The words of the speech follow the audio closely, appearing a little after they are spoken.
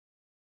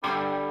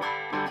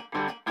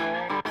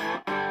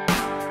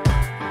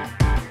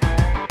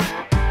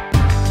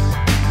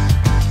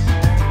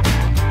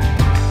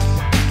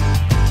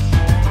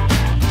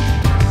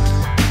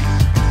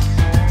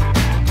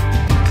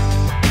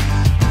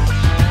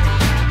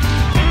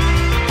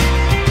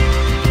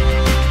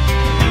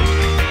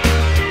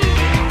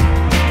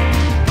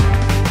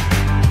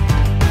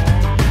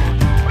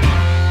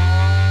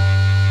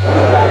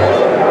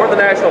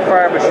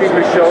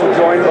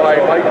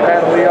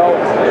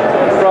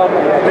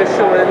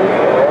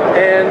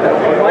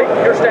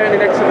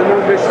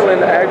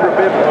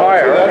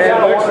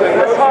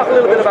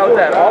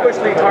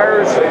Obviously,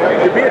 tires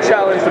could be a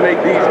challenge to make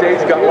these days.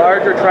 You've got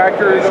larger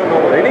tractors,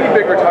 they need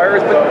bigger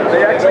tires, but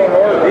they actually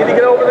need to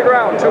get over the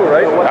ground too,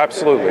 right?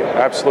 Absolutely,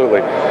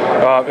 absolutely.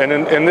 And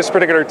in this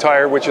particular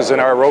tire, which is in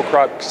our row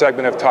crop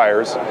segment of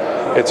tires,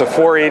 it's a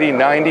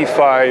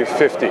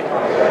 480/95/50.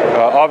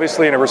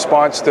 Obviously, in a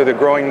response to the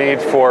growing need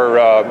for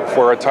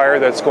a tire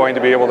that's going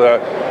to be able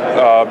to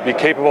be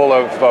capable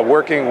of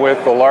working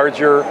with the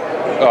larger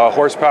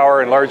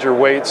horsepower and larger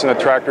weights in the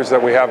tractors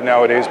that we have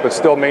nowadays, but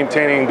still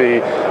maintaining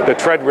the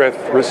tread width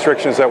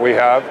restrictions that we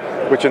have,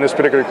 which in this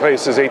particular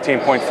case is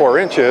 18.4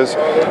 inches.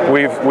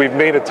 We've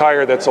made a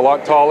tire that's a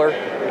lot taller,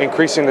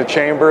 increasing the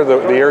chamber,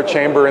 the air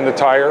chamber in the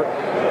tire.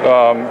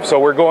 So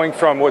we're going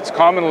from what's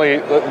commonly,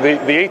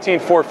 the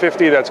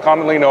 18/450 that's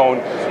commonly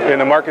known in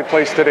the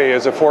marketplace today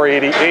is a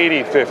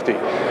 480/80/50.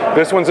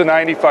 This one's a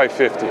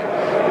 95/50.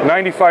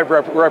 95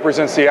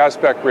 represents the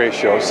aspect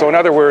ratio. So in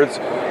other words,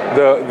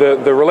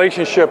 the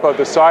relationship of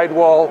the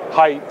sidewall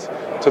height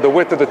to the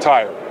width of the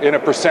tire in a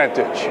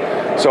percentage.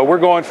 So we're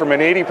going from an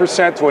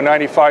 80% to a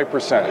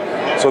 95%.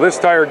 So this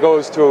tire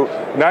goes to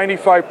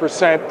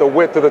 95% the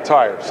width of the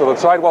tire. So the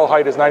sidewall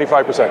height is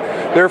 95%.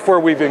 Therefore,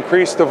 we've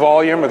increased the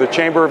volume of the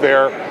chamber of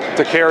air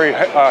to carry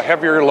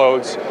heavier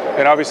loads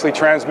and obviously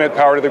transmit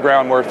power to the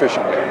ground more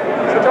efficiently.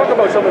 So talk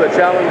about some of the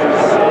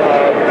challenges,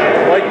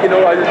 like, you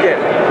know, again,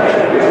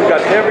 we've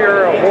got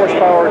heavier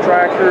horsepower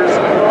tractors,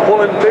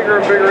 pulling bigger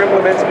and bigger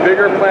implements,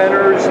 bigger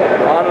planters,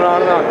 on and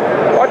on and on.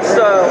 What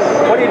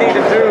do you need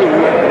to do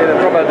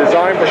from a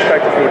design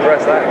perspective to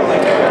address that?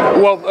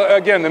 Well,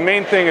 again, the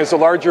main thing is a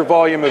larger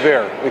volume of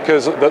air,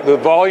 because the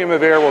volume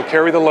of air will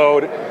carry the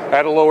load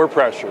at a lower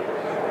pressure.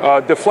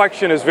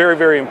 Deflection is very,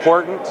 very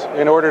important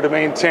in order to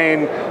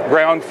maintain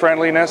ground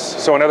friendliness.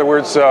 So in other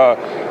words,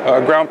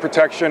 ground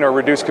protection or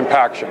reduced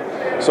compaction.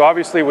 So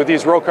obviously with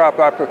these row crop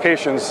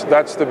applications,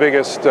 that's the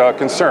biggest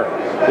concern,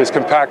 is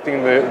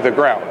compacting the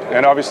ground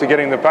and obviously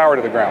getting the power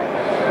to the ground.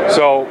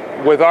 So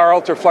with our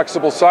ultra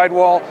flexible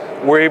sidewall,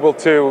 we're able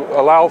to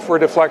allow for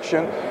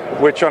deflection,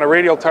 which on a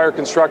radial tire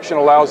construction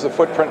allows the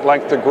footprint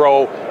length to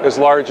grow as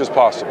large as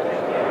possible.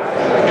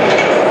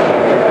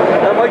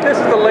 Mike, this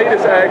is the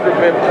latest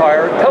AgriBib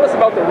tire. Tell us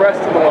about the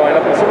rest of the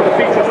lineup and some of the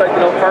features that, you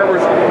know,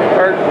 farmers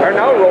are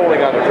now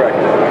rolling on their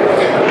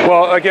tractors.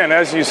 Well, again,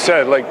 as you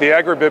said, like the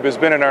AgriBib has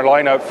been in our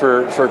lineup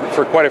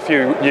for quite a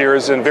few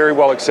years and very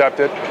well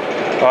accepted.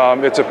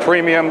 It's a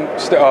premium,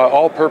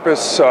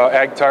 all-purpose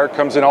ag tire,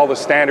 comes in all the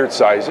standard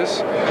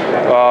sizes,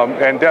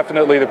 and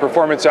definitely the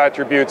performance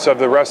attributes of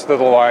the rest of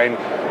the line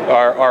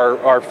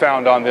are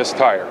found on this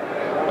tire.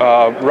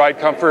 Ride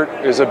comfort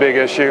is a big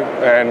issue,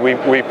 and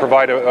we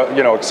provide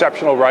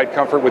exceptional ride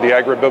comfort with the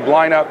AgriBib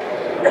lineup,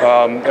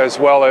 as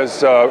well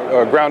as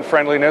ground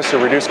friendliness or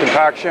reduced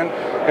compaction.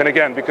 And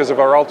again, because of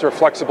our ultra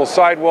flexible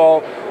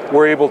sidewall,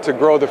 we're able to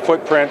grow the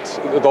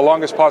footprint, the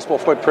longest possible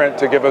footprint,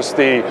 to give us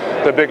the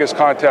biggest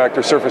contact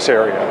or surface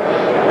area.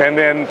 And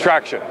then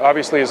traction,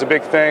 obviously, is a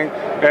big thing,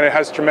 and it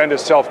has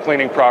tremendous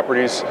self-cleaning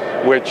properties,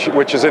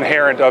 which is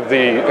inherent of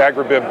the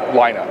AgriBib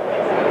lineup.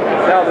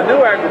 Now, the new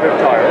AgriBib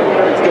tire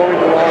is going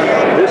to launch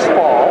this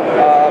fall,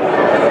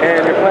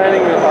 and you're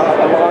planning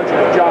a launch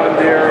of John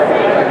Deere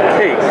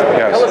case.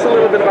 Yes. Tell us a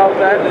little bit about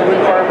that and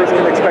when farmers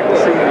can expect to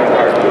see these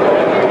tires.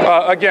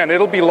 Again,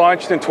 it'll be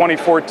launched in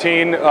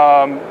 2014.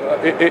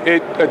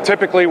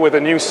 Typically, with a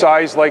new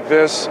size like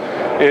this,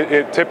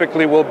 it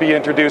typically will be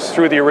introduced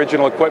through the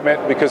original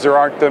equipment, because there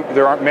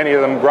aren't many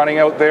of them running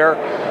out there,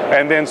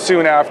 and then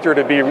soon after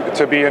to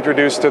be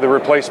introduced to the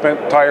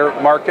replacement tire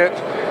market.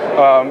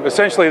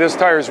 Essentially, this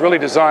tire is really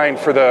designed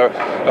for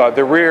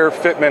the rear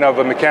fitment of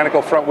a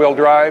mechanical front-wheel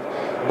drive,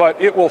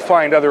 but it will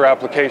find other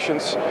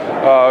applications,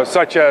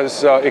 such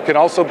as it can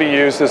also be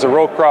used as a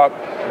row crop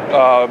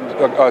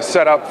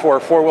setup for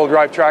four-wheel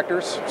drive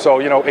tractors,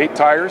 so 8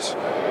 tires.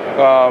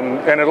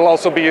 And it'll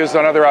also be used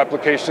on other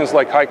applications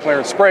like high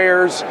clearance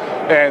sprayers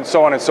and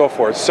so on and so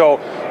forth. So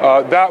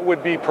that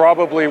would be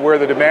probably where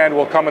the demand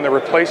will come on the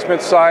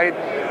replacement side,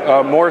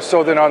 more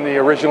so than on the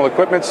original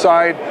equipment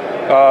side,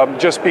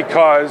 just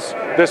because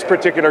this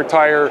particular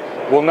tire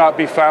will not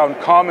be found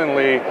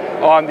commonly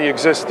on the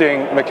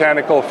existing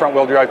mechanical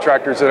front-wheel drive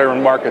tractors that are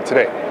in market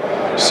today.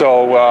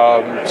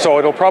 So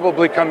it'll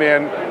probably come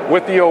in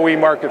with the OE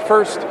market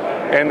first,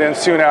 and then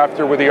soon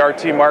after with the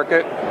RT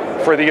market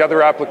for the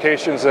other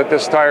applications that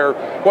this tire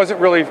wasn't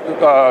really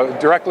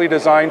directly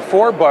designed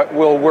for, but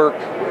will work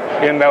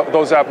in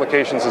those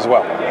applications as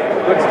well.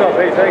 Good stuff.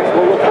 Hey, thanks.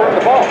 We'll look forward to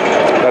the fall.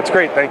 That's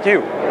great. Thank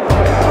you.